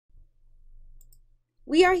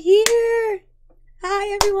We are here.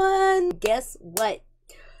 Hi, everyone. Guess what?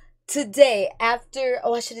 Today, after...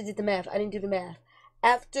 Oh, I should have did the math. I didn't do the math.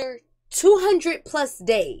 After 200 plus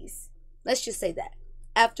days, let's just say that.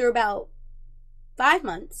 After about 5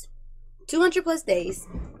 months, 200 plus days,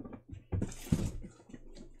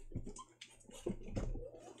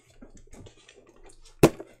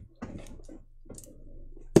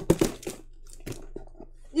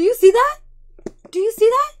 do you see that? Do you see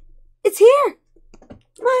that? It's here.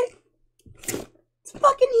 It's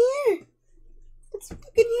fucking here. It's fucking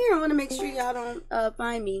here. I want to make sure y'all don't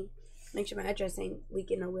find me. Make sure my address ain't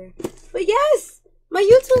leaking nowhere. But yes, my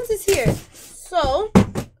YouTunes is here. So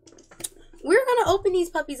we're gonna open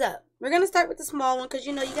these puppies up. We're gonna start with the small one because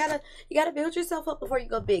you know you gotta build yourself up before you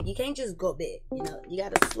go big. You can't just go big. You know you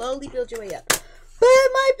gotta slowly build your way up. But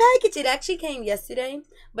my package, it actually came yesterday,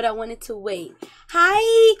 but I wanted to wait.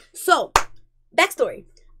 Hi. So backstory.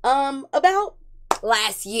 About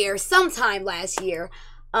last year, sometime last year,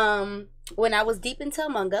 when I was deep into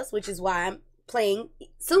Among Us, which is why I'm playing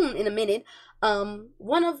soon in a minute,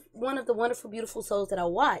 one of the wonderful, beautiful souls that I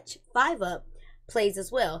watch, 5up, plays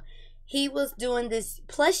as well. He was doing this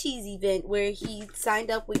plushies event where he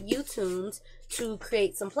signed up with YouTunes to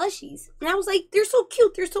create some plushies. And I was like, they're so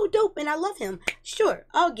cute, they're so dope, and I love him. Sure,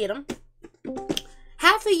 I'll get them.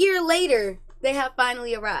 Half a year later, they have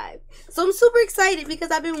finally arrived. So I'm super excited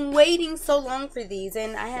because I've been waiting so long for these.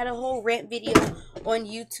 And I had a whole rant video on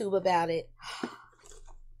YouTube about it.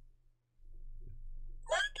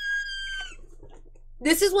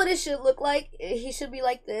 This is what it should look like. He should be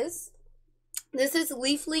like this. This is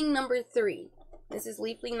leafling number 3. This is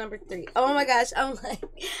leafling number 3. Oh my gosh. I'm like,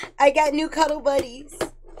 I got new cuddle buddies.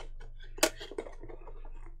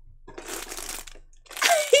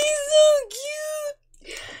 He's so cute.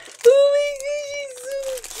 Oh my gosh, he's so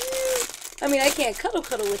cute. I mean, I can't cuddle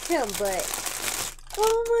with him, but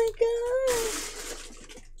oh my gosh.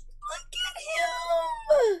 Look at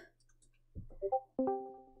him.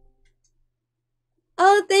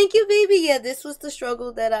 Oh, thank you, baby. Yeah, this was the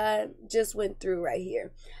struggle that I just went through right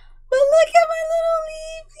here. But look at my little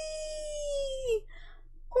Leafy.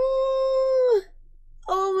 Oh,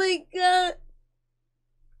 oh my God.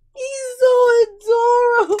 He's so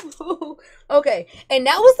adorable. Okay, and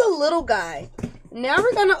that was the little guy. Now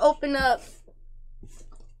we're going to open up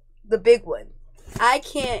the big one. I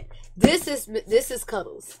can't. This is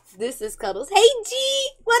Cuddles. This is Cuddles. Hey, G.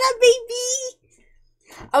 What up,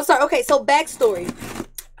 baby? I'm sorry. Okay, so backstory.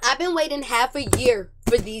 I've been waiting half a year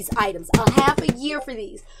for these items. Half a year for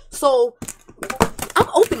these. So I'm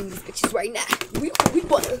opening these bitches right now.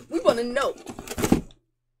 We wanna know.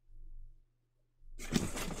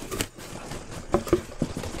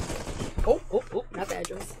 Oh, not the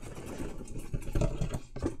address.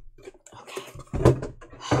 Okay.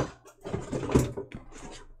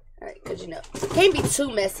 Alright, cause you know, can't be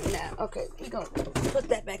too messy now. Okay, we gonna put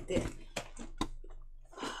that back there.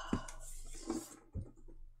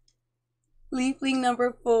 Leafling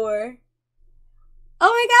number 4. Oh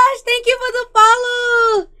my gosh, thank you for the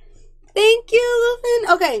follow. Thank you,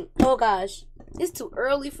 Lufin. Okay, oh gosh, it's too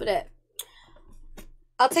early for that.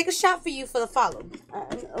 I'll take a shot for you for the follow.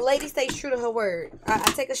 A lady stays true to her word. I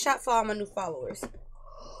take a shot for all my new followers.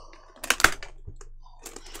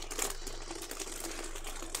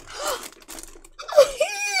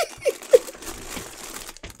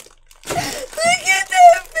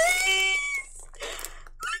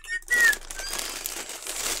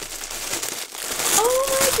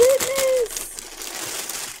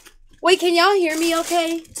 Wait, can y'all hear me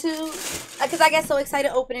okay, too? Because I got so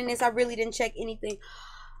excited opening this, I really didn't check anything.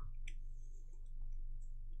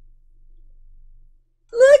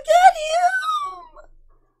 Look at him!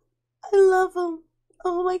 I love him.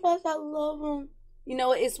 Oh my gosh, I love him. You know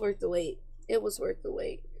what? It's worth the wait. It was worth the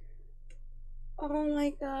wait. Oh my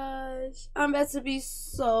gosh. I'm about to be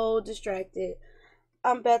so distracted.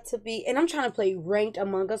 I'm about to be... And I'm trying to play ranked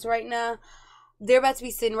Among Us right now. They're about to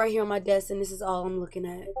be sitting right here on my desk, and this is all I'm looking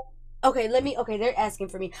at. Okay, okay, they're asking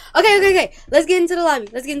for me. Okay. Let's get into the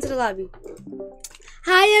lobby.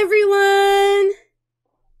 Hi, everyone.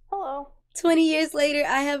 Hello. 20 years later,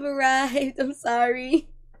 I have arrived. I'm sorry.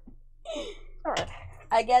 Alright.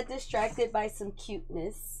 I got distracted by some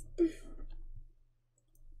cuteness.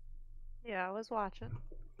 Yeah, I was watching.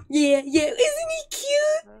 Yeah. Isn't he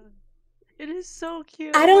cute? It is so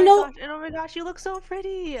cute. I don't know. Gosh. And oh my gosh, you look so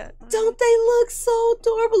pretty. Don't they look so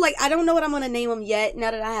adorable? Like, I don't know what I'm gonna name them yet. Now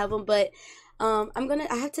that I have them, but I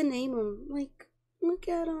have to name them. Like, look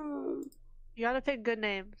at them. You gotta pick good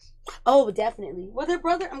names. Oh, definitely. Well, they're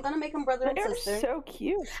brother. I'm gonna make them brother and sister. They're so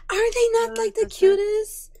cute. Are they not like the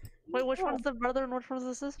cutest? Wait, which one's the brother and which one's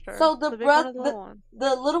the sister? So the big one or the little one?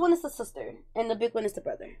 the little one is the sister, and the big one is the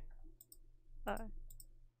brother. Uh,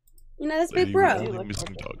 You know, that's Are big you bro. telling me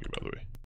some talking about